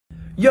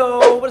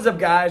Yo, what is up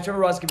guys? Trevor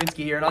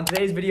Roskovensky here, and on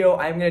today's video,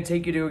 I'm going to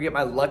take you to get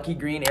my lucky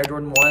green Air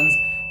Jordan 1s.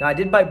 Now, I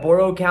did buy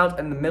borrow account,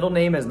 and the middle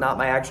name is not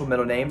my actual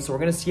middle name, so we're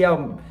going to see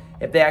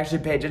if they actually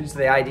pay attention to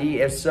the ID.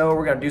 If so,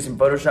 we're going to do some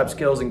Photoshop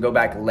skills and go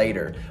back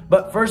later.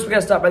 But first, we got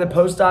to stop by the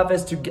post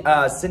office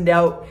to send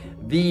out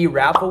the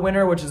raffle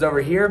winner, which is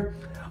over here.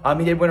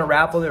 He did win a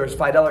raffle. There was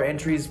 $5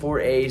 entries for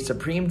a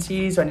Supreme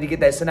tee, so I need to get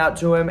that sent out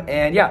to him.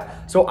 And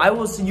yeah, so I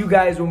will see you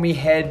guys when we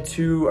get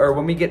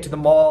to the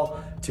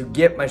mall to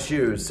get my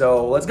shoes.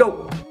 So let's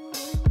go.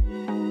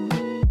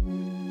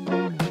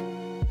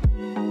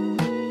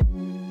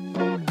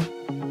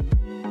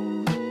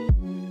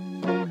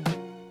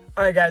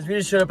 Alright guys, we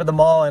just showed up at the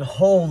mall, and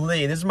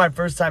holy, this is my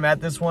first time at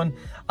this one.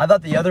 I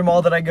thought the other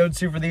mall that I go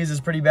to for these is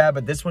pretty bad,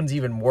 but this one's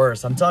even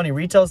worse. I'm telling you,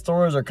 retail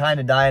stores are kind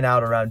of dying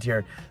out around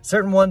here.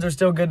 Certain ones are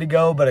still good to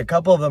go, but a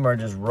couple of them are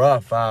just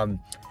rough. I'm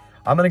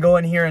going to go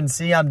in here and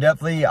see. I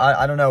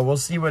don't know. We'll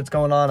see what's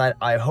going on.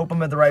 I hope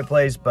I'm at the right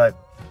place,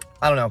 but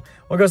I don't know.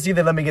 We'll go see if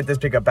they let me get this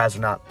pickup pass or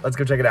not. Let's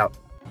go check it out.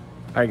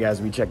 Alright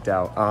guys, we checked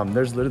out.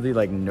 There's literally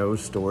like no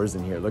stores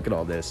in here. Look at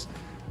all this.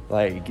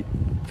 Like,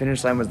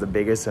 Finish Line was the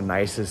biggest and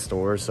nicest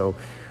store, so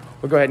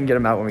we'll go ahead and get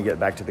them out when we get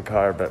back to the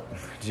car. But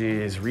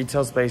geez,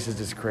 retail space is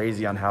just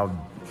crazy on how,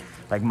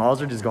 like,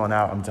 malls are just going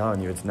out. I'm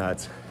telling you, it's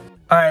nuts.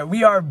 All right,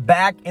 we are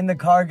back in the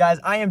car, guys.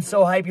 I am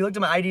so hyped. You looked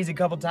at my IDs a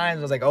couple times.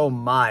 I was like, oh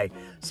my.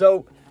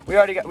 So we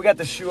got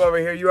the shoe over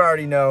here. You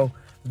already know.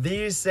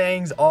 These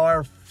things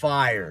are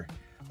fire.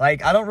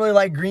 Like, I don't really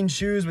like green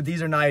shoes, but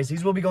these are nice.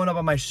 These will be going up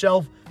on my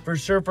shelf for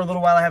sure for a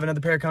little while. I have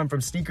another pair coming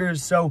from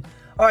Sneakers, so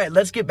all right,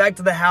 let's get back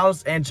to the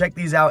house and check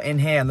these out in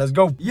hand. Let's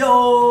go.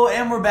 Yo,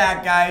 and we're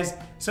back, guys.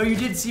 So you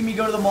did see me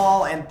go to the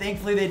mall, and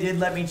thankfully they did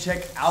let me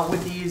check out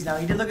with these. Now,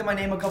 he did look at my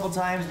name a couple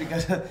times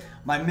because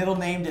my middle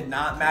name did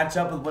not match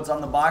up with what's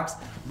on the box,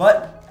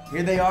 but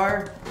here they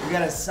are. We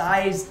got a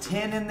size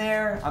 10 in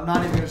there. I'm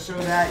not even gonna show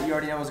that. You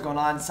already know what's going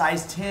on.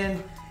 Size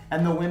 10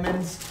 and the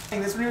women's.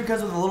 This one even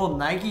comes with a little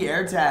Nike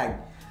Air tag.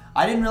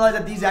 I didn't realize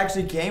that these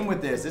actually came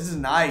with this. This is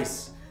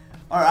nice.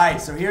 All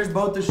right, so here's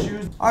both the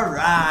shoes. All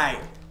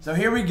right. So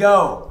here we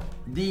go.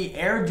 The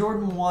Air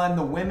Jordan 1,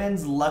 the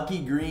women's lucky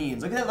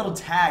greens. Look at that little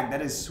tag.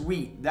 That is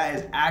sweet. That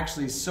is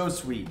actually so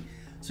sweet.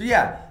 So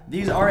yeah,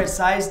 these are a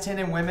size 10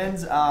 in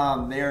women's.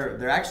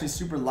 They're actually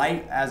super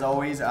light as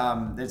always.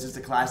 It's just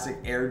a classic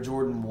Air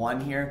Jordan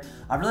 1 here.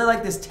 I really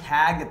like this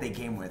tag that they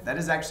came with. That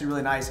is actually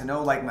really nice. I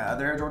know like my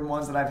other Air Jordan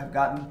 1s that I've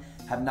gotten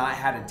have not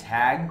had a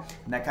tag,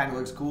 and that kind of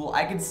looks cool.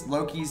 I can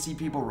low-key see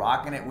people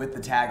rocking it with the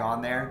tag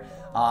on there.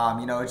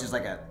 You know, it's just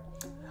like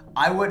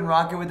I wouldn't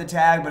rock it with the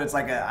tag, but it's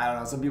like I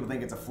don't know, some people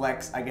think it's a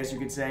flex, I guess you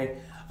could say.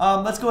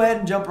 Let's go ahead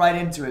and jump right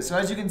into it. So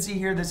as you can see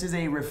here, this is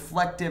a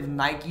reflective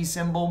Nike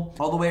symbol.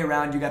 All the way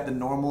around, you got the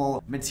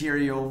normal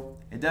material.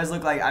 It does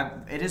look like,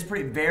 it is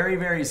very,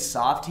 very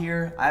soft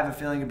here. I have a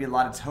feeling it'd be a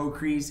lot of toe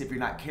crease if you're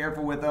not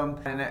careful with them.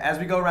 And as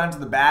we go around to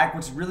the back,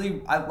 which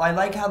really, I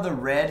like how the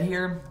red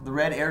here, the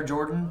red Air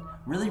Jordan,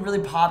 really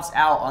pops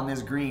out on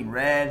this green.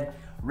 Red,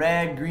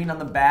 green on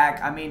the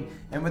back. I mean,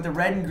 and with the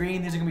red and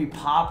green, these are gonna be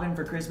popping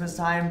for Christmas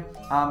time.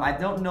 I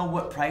don't know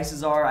what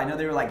prices are. I know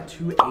they were like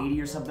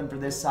 $280 or something for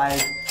this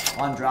size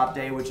on drop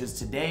day, which is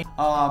today.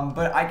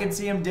 But I can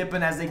see them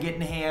dipping as they get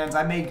in hands.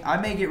 I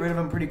may get rid of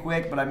them pretty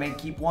quick, but I may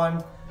keep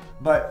one.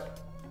 But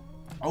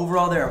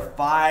overall, they're a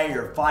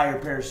fire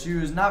pair of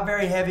shoes. Not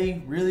very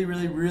heavy,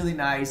 really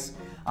nice.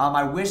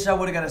 I wish I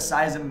would have got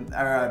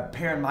a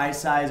pair in my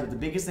size, but the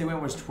biggest they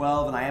went was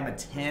 12, and I am a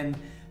 10.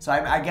 So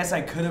I guess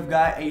I could have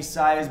got a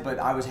size, but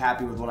I was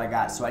happy with what I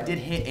got. So I did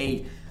hit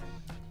a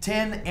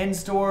 10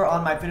 in-store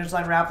on my Finish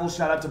Line raffle.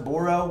 Shout out to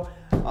Borrow.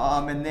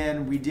 And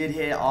then we did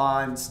hit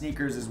on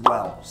Sneakers as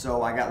well.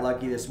 So I got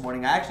lucky this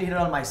morning. I actually hit it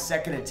on my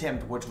second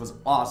attempt, which was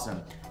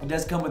awesome. It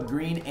does come with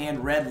green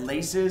and red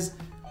laces.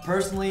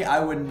 Personally,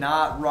 I would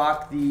not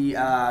rock the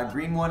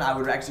green one. I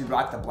would actually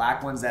rock the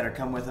black ones that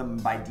come with them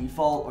by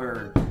default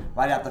or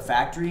right out the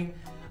factory.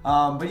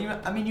 But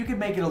I mean, you can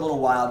make it a little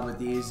wild with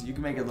these. You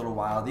can make it a little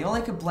wild. The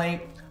only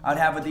complaint I'd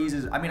have with these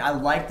is, I mean, I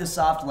like the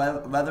soft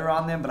leather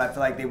on them, but I feel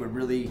like they would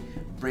really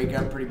break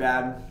up pretty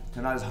bad.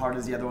 They're not as hard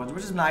as the other ones,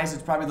 which is nice.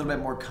 It's probably a little bit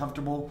more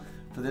comfortable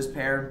for this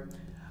pair.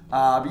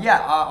 But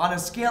yeah, on a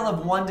scale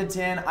of 1 to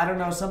 10, I don't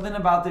know, something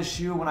about this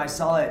shoe when I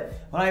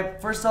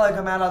first saw it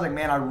come out, I was like,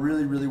 man, I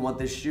really want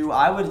this shoe.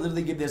 I would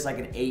literally give this like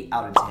an 8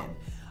 out of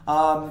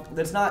 10.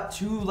 That's not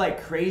too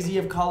like crazy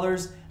of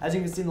colors. As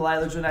you can see in the light,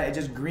 it looks really nice. It's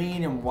just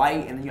green and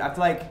white, and I feel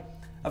like,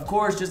 of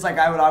course, just like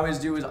I would always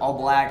do, is all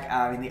black.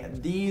 I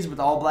mean, these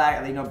with all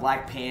black, you know,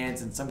 black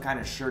pants and some kind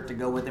of shirt to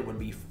go with it would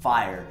be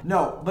fire.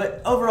 No,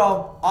 but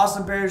overall,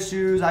 awesome pair of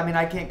shoes. I mean,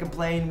 I can't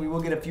complain. We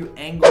will get a few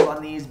angles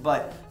on these,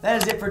 but that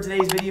is it for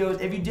today's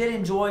videos. If you did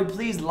enjoy,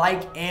 please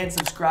like and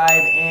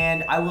subscribe,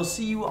 and I will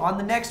see you on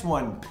the next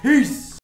one. Peace!